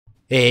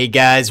Hey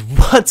guys,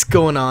 what's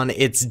going on?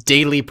 It's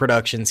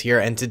DaleyProductions here,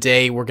 and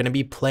today we're going to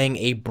be playing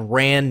a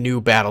brand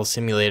new battle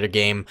simulator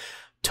game,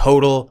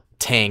 Total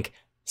Tank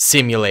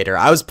Simulator.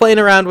 I was playing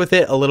around with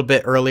it a little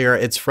bit earlier.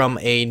 It's from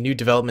a new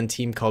development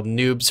team called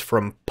Noobs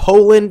from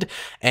Poland,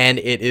 and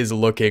it is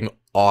looking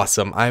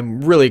awesome.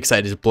 I'm really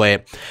excited to play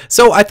it.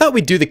 So I thought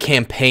we'd do the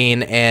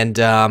campaign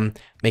and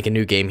make a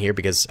new game here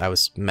because I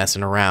was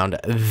messing around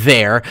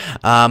there.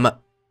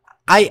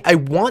 I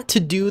want to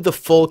do the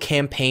full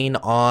campaign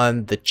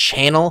on the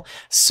channel,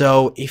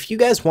 so if you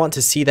guys want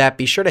to see that,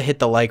 be sure to hit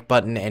the like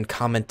button and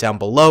comment down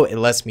below. It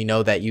lets me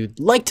know that you'd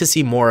like to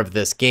see more of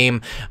this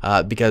game,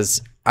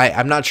 because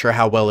I'm not sure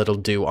how well it'll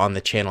do on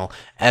the channel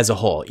as a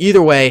whole.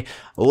 Either way,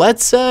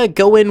 let's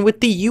go in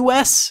with the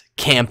US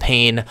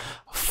campaign.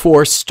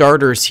 For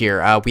starters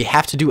here, we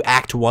have to do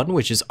Act 1,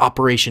 which is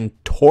Operation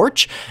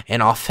Torch, an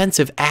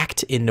offensive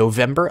act in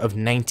November of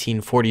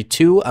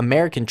 1942.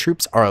 American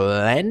troops are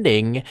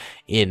landing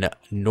in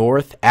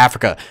North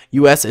Africa.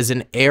 U.S. is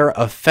an air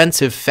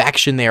offensive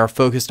faction. They are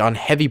focused on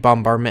heavy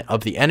bombardment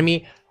of the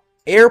enemy.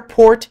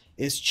 Airport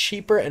is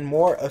cheaper and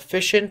more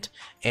efficient,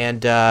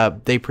 and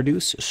they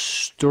produce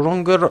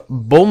stronger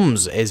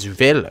bombs as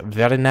well.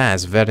 Very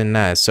nice, very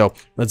nice. So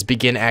let's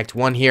begin Act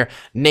 1 here.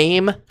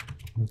 Name: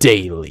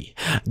 Daily.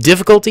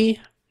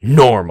 Difficulty: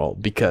 normal,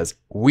 because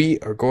we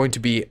are going to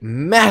be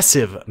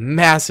massive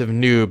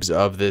noobs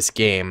of this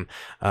game,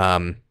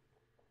 and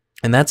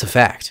that's a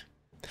fact.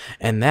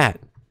 And that,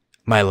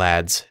 my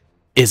lads,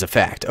 is a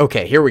fact.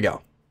 Okay, here we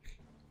go.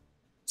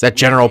 Is that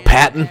General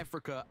Patton?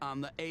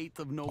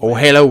 Oh,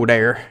 hello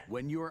there.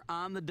 When you're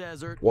on the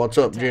desert, what's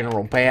up,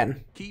 General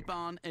Patton? keep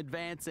on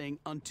advancing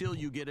until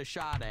you get a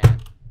shot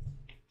at.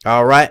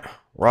 All right,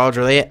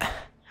 roger that,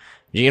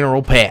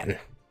 General Patton.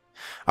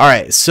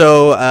 Alright,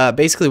 so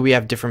basically we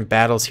have different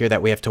battles here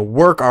that we have to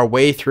work our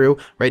way through.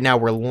 Right now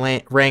we're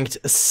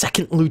ranked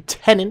 2nd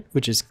Lieutenant,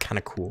 which is kind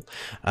of cool.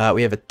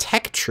 We have a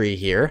tech tree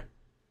here.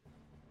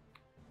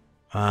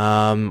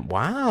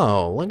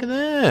 Wow, look at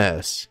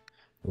this.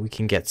 We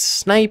can get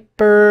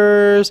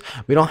snipers.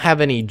 We don't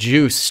have any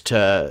juice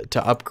to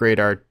upgrade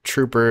our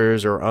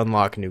troopers or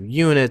unlock new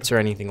units or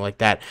anything like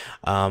that.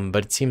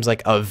 But it seems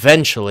like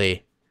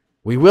eventually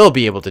we will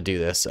be able to do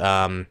this.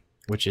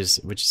 Which is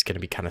going to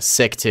be kind of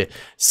sick to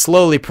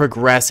slowly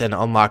progress and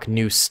unlock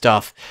new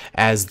stuff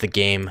as the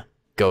game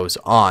goes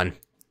on.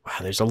 Wow,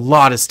 there's a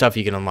lot of stuff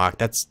you can unlock.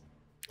 That's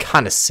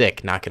kind of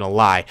sick, not going to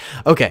lie.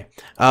 Okay.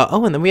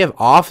 Oh, and then we have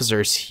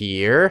officers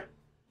here.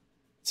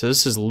 So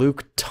this is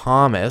Luke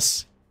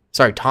Thompson.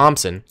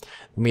 And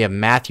we have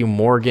Matthew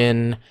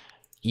Morgan,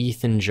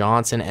 Ethan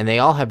Johnson, and they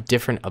all have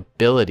different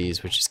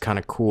abilities, which is kind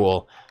of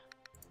cool.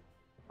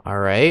 All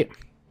right.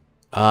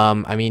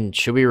 I mean,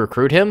 should we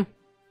recruit him?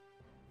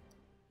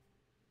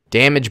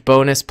 Damage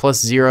bonus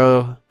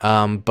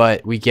 +0,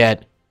 but we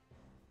get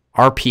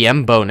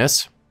RPM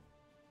bonus.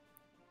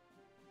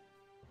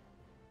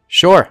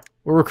 Sure,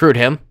 we'll recruit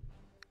him.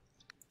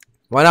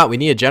 Why not? We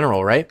need a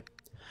general, right?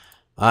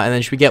 And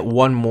then should we get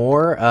one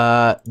more?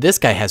 This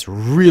guy has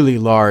really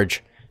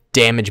large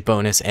damage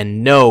bonus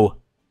and no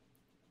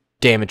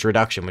damage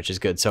reduction, which is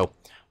good. So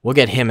we'll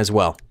get him as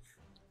well.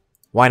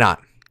 Why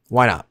not?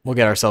 Why not? We'll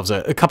get ourselves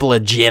a couple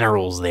of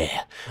generals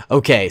there.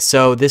 Okay,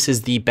 so this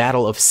is the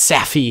Battle of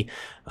Safi.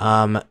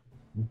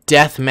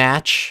 Death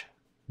match.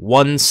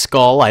 One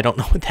skull. I don't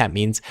know what that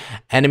means.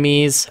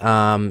 Enemies.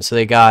 So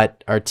they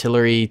got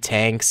artillery,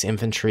 tanks,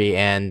 infantry,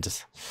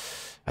 and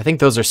I think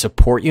those are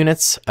support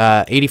units.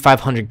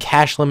 8,500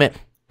 cash limit.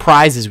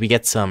 Prize is we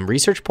get some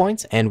research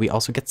points, and we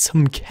also get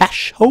some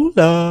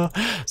cashola.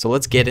 So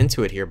let's get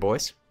into it here,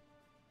 boys.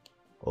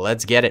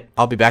 Let's get it.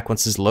 I'll be back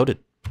once this is loaded.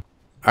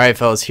 Alright,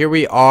 fellas, here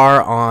we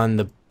are on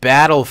the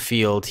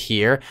battlefield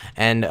here,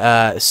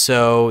 and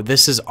so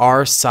this is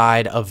our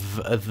side of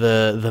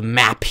the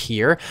map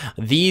here.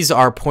 These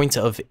are points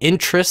of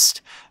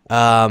interest.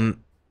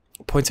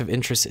 Points of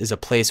interest is a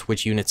place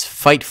which units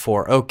fight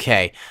for.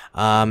 Okay,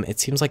 it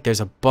seems like there's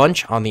a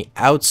bunch on the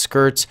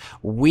outskirts.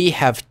 We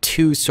have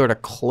two sort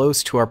of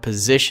close to our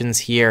positions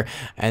here,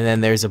 and then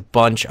there's a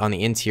bunch on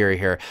the interior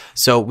here.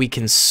 So we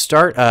can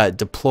start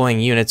deploying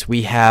units.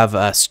 We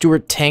have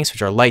Stuart tanks,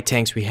 which are light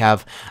tanks. We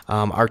have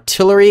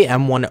artillery,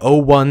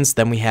 M101s.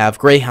 Then we have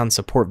Greyhound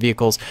support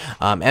vehicles,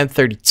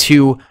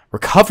 M32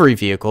 recovery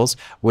vehicles,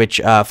 which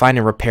find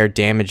and repair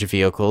damaged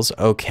vehicles.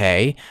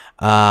 Okay.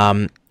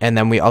 And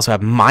then we also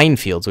have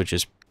minefields, which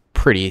is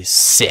pretty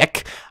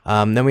sick.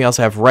 Then we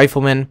also have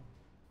riflemen,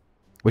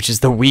 which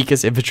is the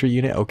weakest infantry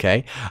unit.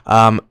 Okay.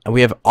 And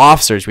we have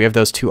officers. We have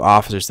those two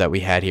officers that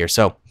we had here.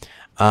 So,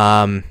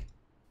 Ryan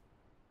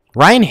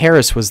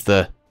Harris was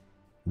the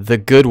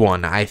good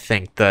one, I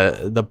think.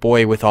 The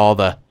boy with all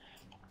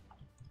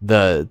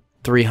the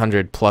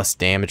 300 plus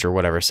damage or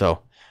whatever.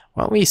 So,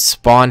 why don't we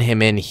spawn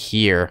him in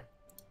here?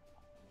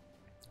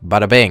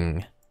 Bada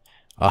bing.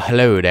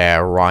 Hello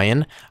there,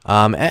 Ryan.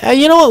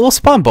 You know what? We'll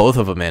spawn both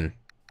of them in.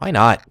 Why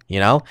not? You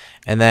know?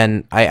 And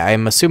then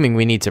I'm assuming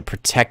we need to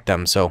protect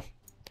them, so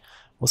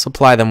we'll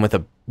supply them with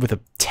a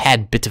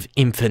tad bit of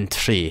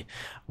infantry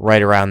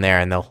right around there,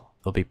 and they'll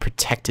they'll be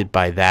protected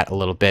by that a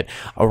little bit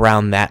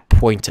around that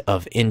point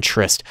of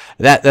interest.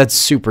 That's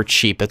super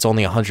cheap. That's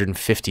only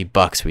 150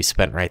 bucks we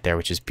spent right there,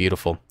 which is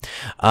beautiful.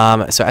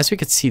 So as we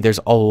can see, there's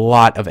a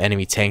lot of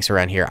enemy tanks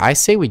around here. I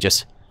say we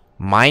just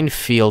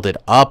minefield it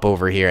up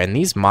over here, and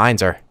these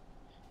mines are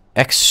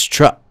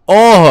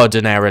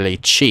extraordinarily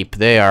cheap.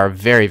 They are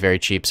very, very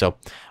cheap, so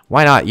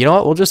why not? You know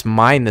what? We'll just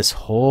mine this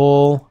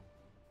whole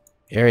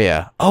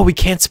area. Oh, we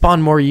can't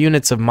spawn more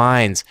units of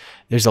mines.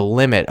 There's a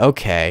limit.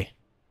 Okay.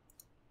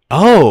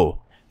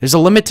 Oh, there's a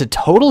limit to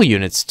total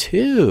units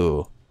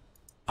too.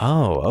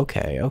 Oh,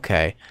 okay,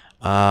 okay.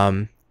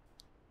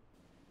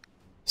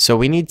 So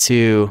we need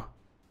to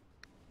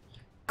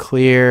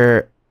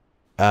clear,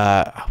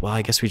 well,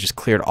 I guess we just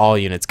cleared all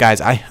units. Guys,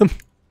 I am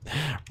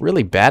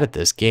really bad at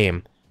this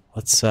game.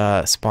 Let's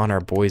spawn our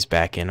boys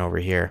back in over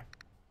here.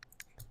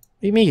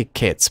 You mean you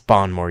can't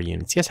spawn more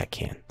units? Yes, I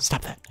can.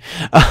 Stop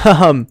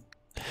that.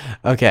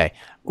 Okay.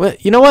 Well,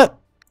 you know what?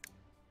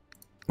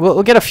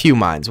 We'll get a few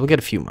mines. We'll get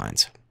a few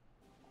mines.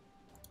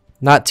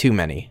 Not too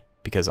many,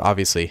 because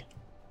obviously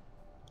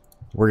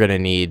we're going to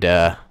need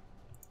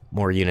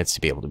more units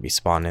to be able to be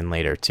spawned in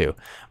later too.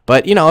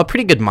 But, you know, a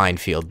pretty good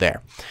minefield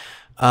there.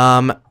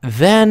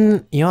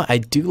 Then, you know, I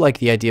do like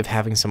the idea of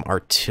having some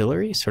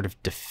artillery sort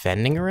of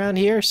defending around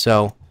here.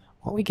 So,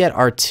 why don't we get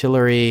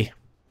artillery,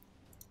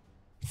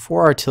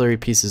 4 artillery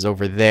pieces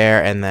over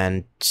there, and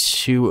then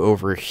 2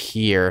 over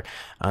here,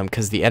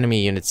 because the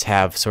enemy units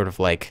have sort of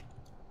like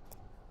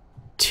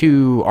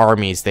 2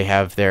 armies. They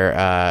have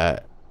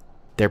their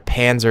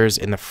panzers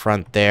in the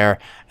front there,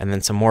 and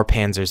then some more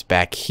panzers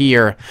back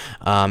here,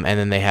 and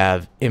then they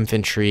have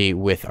infantry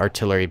with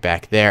artillery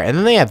back there, and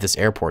then they have this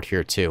airport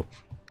here too.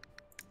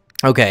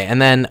 Okay,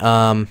 and then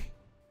I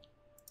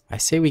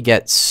say we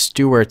get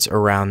Stuarts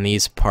around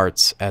these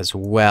parts as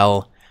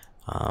well,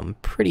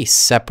 pretty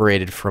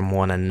separated from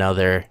one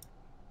another,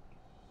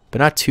 but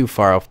not too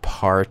far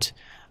apart.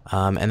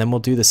 And then we'll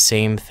do the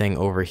same thing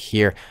over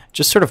here,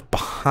 just sort of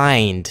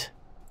behind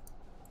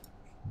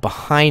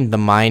the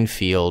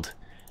minefield.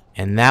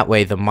 And that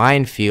way, the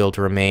minefield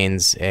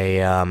remains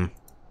a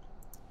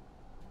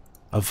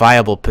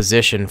viable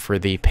position for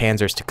the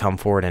panzers to come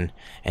forward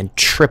and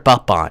trip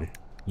up on.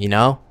 You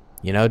know,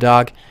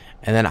 dog.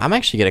 And then I'm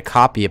actually going to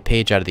copy a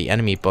page out of the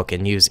enemy book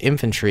and use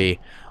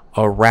infantry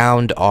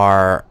around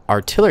our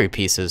artillery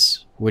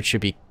pieces, which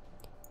should be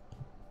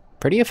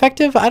pretty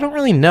effective. I don't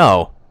really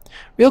know.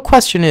 Real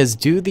question is,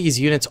 do these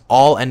units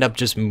all end up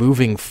just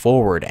moving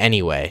forward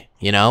anyway?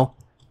 You know?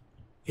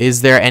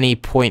 Is there any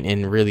point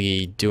in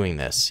really doing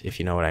this, if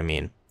you know what I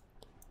mean?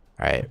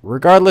 Alright,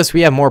 regardless,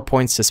 we have more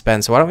points to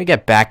spend, so why don't we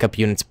get backup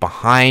units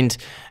behind,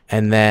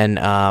 and then,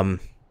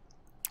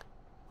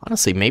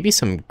 honestly, maybe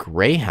some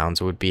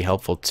Greyhounds would be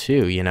helpful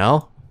too, you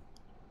know?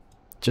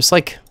 Just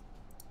like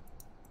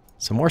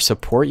some more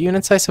support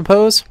units, I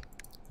suppose?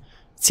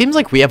 It seems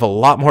like we have a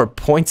lot more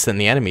points than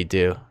the enemy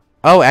do.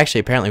 Oh, actually,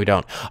 apparently we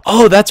don't.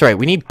 Oh, that's right,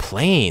 we need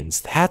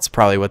planes. That's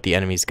probably what the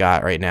enemy's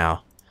got right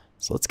now.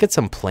 So let's get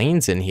some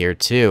planes in here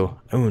too.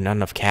 Oh, not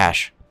enough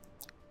cash.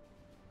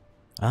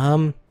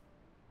 You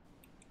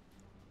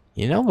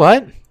know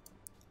what?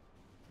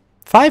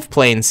 5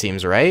 planes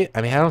seems right.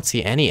 I mean, I don't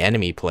see any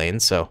enemy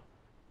planes, so.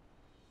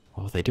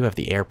 Oh, they do have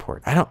the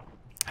airport. I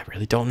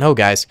really don't know,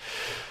 guys.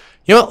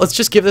 You know what? Let's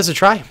just give this a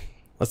try.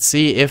 Let's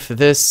see if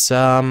this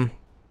ends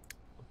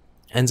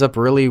up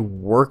really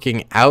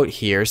working out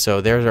here.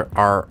 So there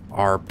are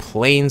our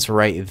planes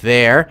right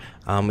there.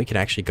 We can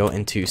actually go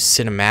into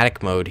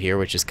cinematic mode here,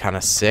 which is kind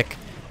of sick.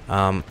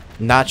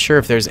 Not sure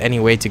if there's any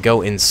way to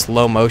go in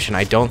slow motion.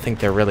 I don't think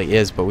there really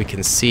is, but we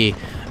can see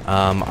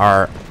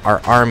our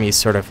armies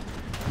sort of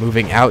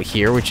moving out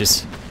here, which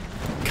is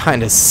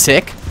kind of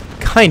sick,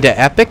 kind of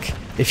epic,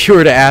 if you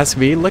were to ask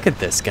me. Look at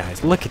this,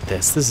 guys. Look at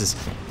this. This is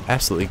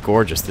absolutely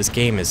gorgeous. This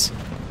game is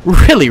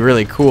really,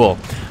 really cool.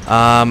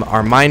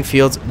 Our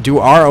minefields. Do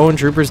our own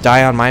troopers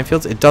die on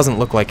minefields? It doesn't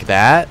look like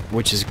that,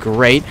 which is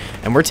great.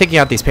 And we're taking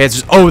out these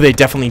panzers. Oh, they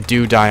definitely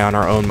do die on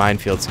our own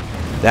minefields.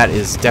 That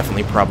is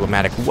definitely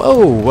problematic.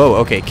 Whoa, whoa.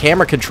 Okay,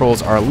 camera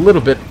controls are a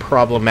little bit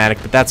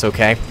problematic, but that's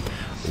okay.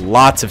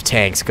 Lots of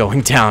tanks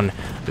going down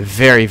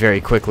very, very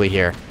quickly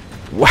here.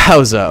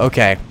 Wowza.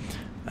 Okay.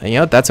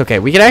 You know, that's okay.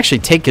 We can actually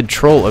take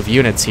control of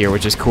units here,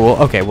 which is cool.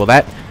 Okay, well,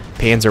 that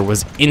panzer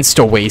was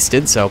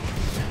insta-wasted, so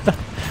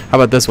how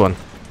about this one?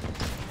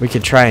 We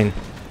could try and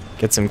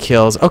get some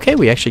kills. Okay,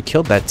 we actually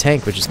killed that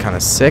tank, which is kind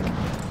of sick.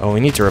 Oh, we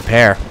need to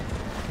repair.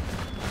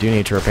 Do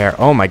need to repair.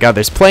 Oh my god,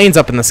 there's planes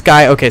up in the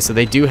sky. Okay, so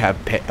they do have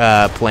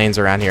planes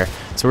around here.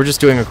 So we're just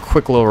doing a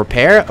quick little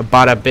repair.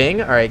 Bada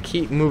bing. Alright,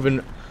 keep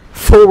moving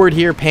forward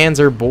here,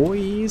 Panzer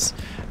boys.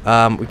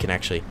 We can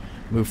actually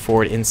move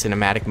forward in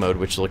cinematic mode,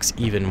 which looks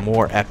even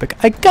more epic.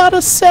 I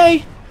gotta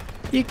say,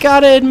 you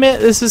gotta admit,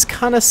 this is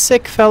kind of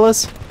sick,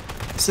 fellas.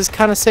 This is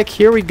kind of sick.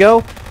 Here we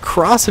go.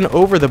 Crossing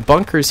over the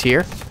bunkers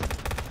here.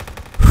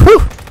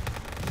 Whew.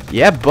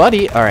 Yeah,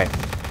 buddy. Alright.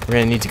 We're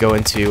going to need to go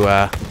into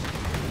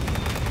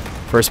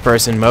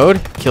first-person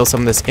mode. Kill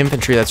some of this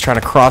infantry that's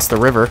trying to cross the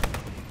river.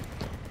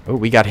 Oh,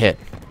 we got hit.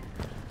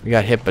 We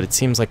got hit, but it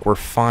seems like we're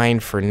fine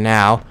for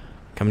now.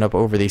 Coming up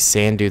over these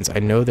sand dunes. I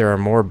know there are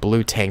more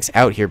blue tanks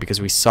out here because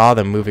we saw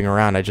them moving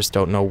around. I just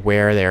don't know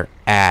where they're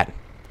at.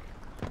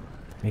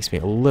 Makes me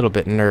a little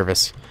bit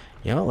nervous.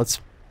 You know,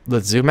 let's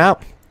zoom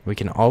out. We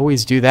can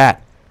always do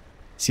that.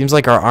 Seems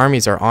like our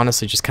armies are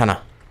honestly just kind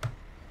of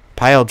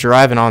pile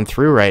driving on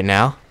through right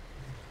now.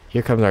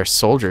 Here comes our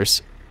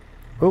soldiers.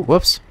 Oh,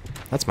 whoops.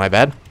 That's my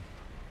bad.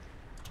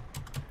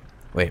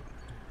 Wait.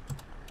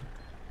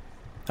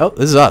 Oh,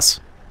 this is us.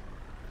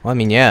 Well, I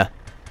mean, yeah.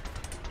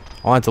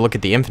 I wanted to look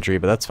at the infantry,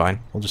 but that's fine.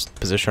 We'll just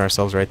position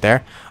ourselves right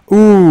there.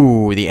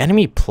 Ooh, the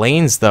enemy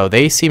planes, though.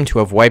 They seem to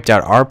have wiped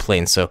out our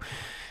planes, so...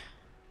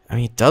 I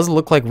mean, it does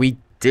look like we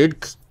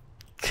did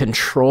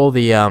control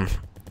the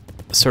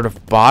sort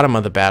of bottom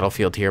of the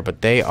battlefield here,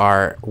 but they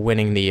are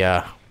winning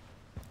the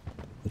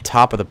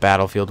top of the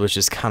battlefield, which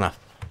is kind of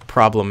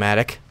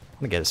problematic. I'm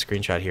gonna get a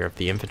screenshot here of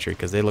the infantry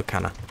because they look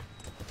kind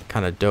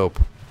of dope.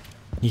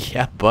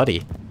 Yeah,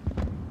 buddy.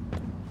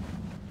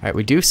 All right,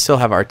 we do still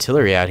have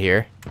artillery out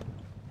here.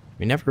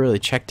 We never really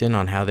checked in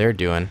on how they're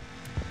doing.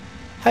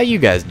 How you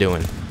guys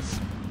doing?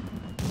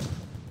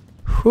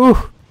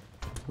 Whew.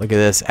 Look at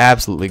this.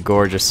 Absolutely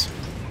gorgeous.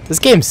 This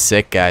game's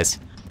sick, guys.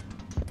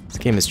 This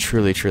game is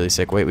truly, truly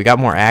sick. Wait, we got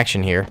more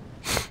action here.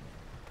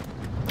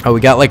 Oh, we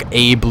got like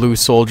a blue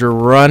soldier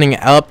running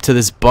up to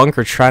this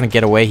bunker trying to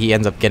get away. He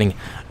ends up getting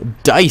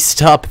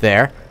diced up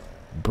there.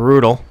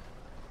 Brutal.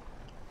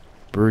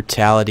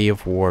 Brutality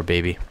of war,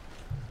 baby.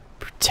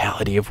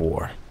 Brutality of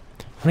war.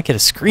 I want to get a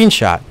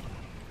screenshot.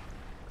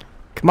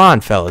 Come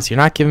on, fellas. You're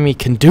not giving me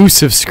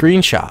conducive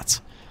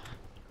screenshots.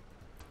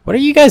 What are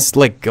you guys,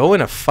 like, going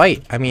to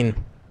fight? I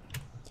mean,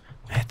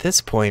 at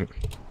this point...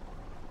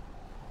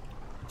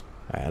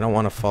 I don't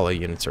want to follow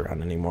units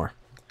around anymore.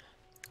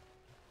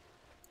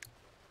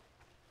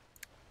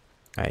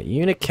 Alright,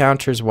 unit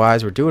counters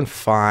wise, we're doing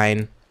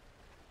fine.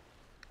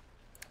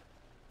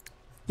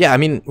 Yeah, I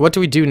mean, what do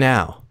we do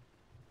now?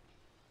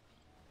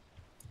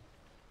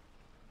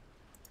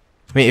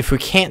 I mean, if we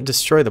can't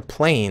destroy the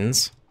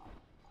planes...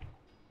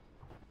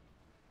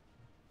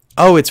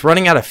 Oh, it's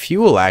running out of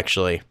fuel,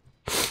 actually.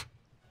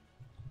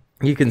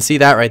 You can see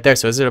that right there.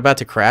 So is it about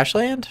to crash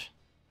land?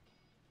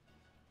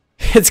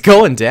 It's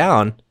going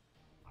down.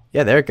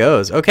 Yeah, there it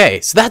goes. Okay,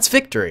 so that's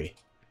victory.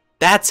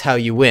 That's how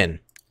you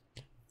win.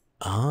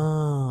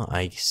 Ah,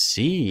 I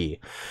see.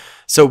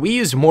 So we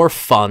used more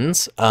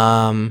funds,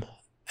 and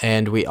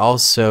we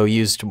also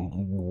used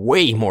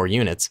way more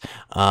units.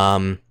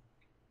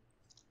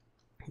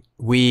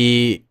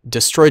 We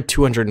destroyed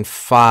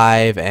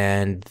 205,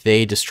 and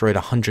they destroyed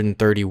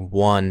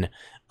 131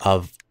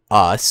 of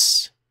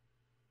us.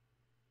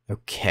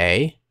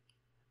 Okay.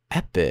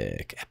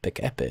 Epic, epic,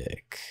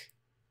 epic.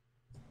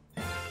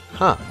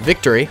 Huh,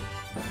 victory.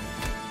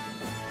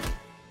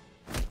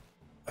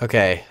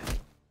 Okay.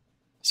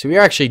 So we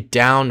are actually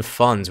down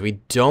funds. We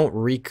don't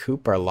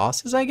recoup our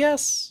losses, I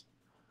guess?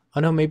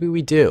 Oh no, maybe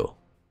we do.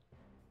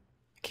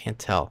 I can't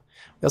tell.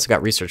 We also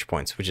got research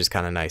points, which is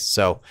kind of nice.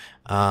 So,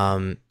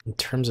 in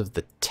terms of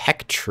the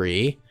tech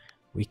tree,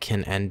 we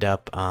can end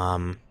up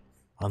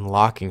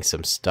unlocking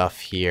some stuff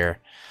here.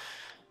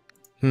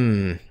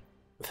 The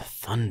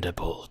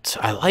Thunderbolt.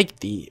 I like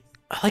the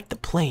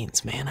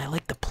planes, man. I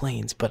like the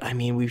planes, but I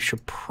mean, we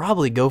should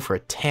probably go for a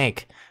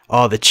tank.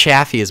 Oh, the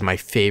Chaffee is my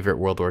favorite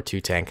World War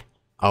II tank.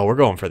 Oh, we're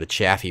going for the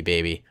Chaffee,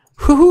 baby.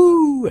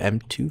 Woohoo!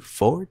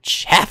 M24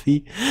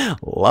 Chaffee.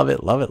 Love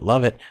it, love it,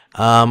 love it.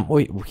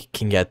 We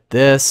can get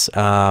this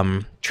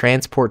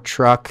transport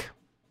truck.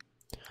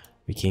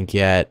 We can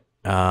get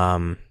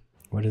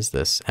what is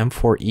this?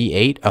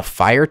 M4E8, a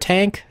fire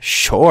tank?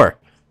 Sure.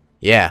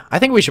 Yeah, I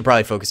think we should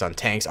probably focus on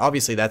tanks.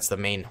 Obviously, that's the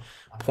main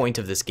point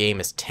of this game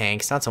is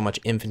tanks, not so much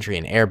infantry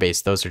and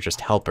airbase. Those are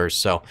just helpers,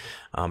 so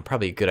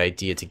probably a good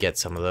idea to get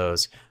some of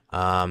those.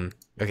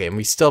 Okay, and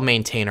we still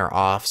maintain our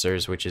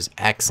officers, which is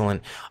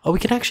excellent. Oh, we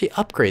can actually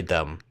upgrade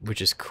them,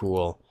 which is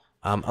cool.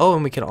 Oh,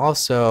 and we can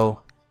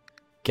also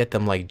get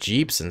them like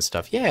Jeeps and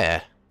stuff.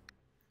 Yeah.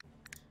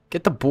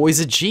 Get the boys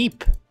a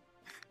Jeep.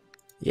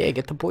 Yeah,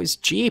 get the boys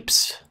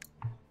Jeeps.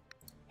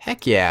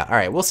 Heck yeah. All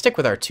right, we'll stick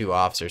with our 2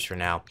 officers for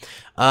now.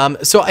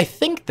 So I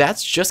think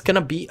that's just going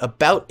to be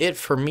about it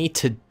for me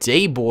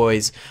today,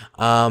 boys.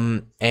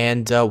 We'll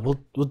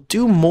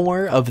do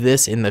more of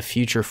this in the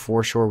future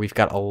for sure. We've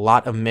got a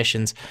lot of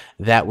missions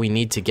that we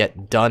need to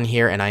get done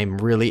here, and I'm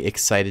really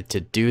excited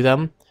to do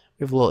them.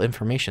 We have a little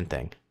information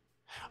thing.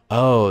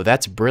 Oh,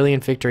 that's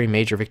brilliant victory,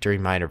 major victory,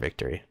 minor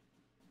victory.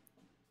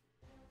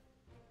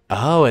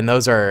 Oh, and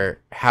those are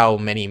how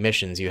many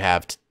missions you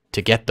have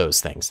to get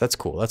those things. That's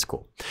cool. That's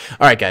cool.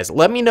 All right, guys,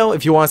 let me know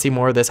if you want to see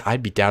more of this.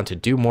 I'd be down to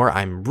do more.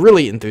 I'm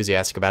really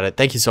enthusiastic about it.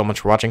 Thank you so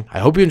much for watching. I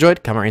hope you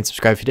enjoyed. Comment, rate, and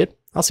subscribe if you did.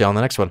 I'll see you all in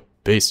the next one.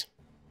 Peace.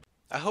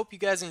 I hope you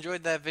guys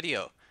enjoyed that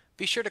video.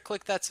 Be sure to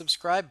click that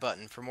subscribe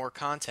button for more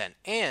content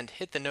and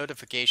hit the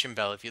notification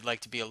bell if you'd like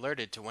to be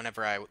alerted to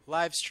whenever I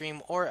live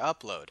stream or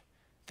upload.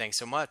 Thanks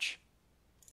so much.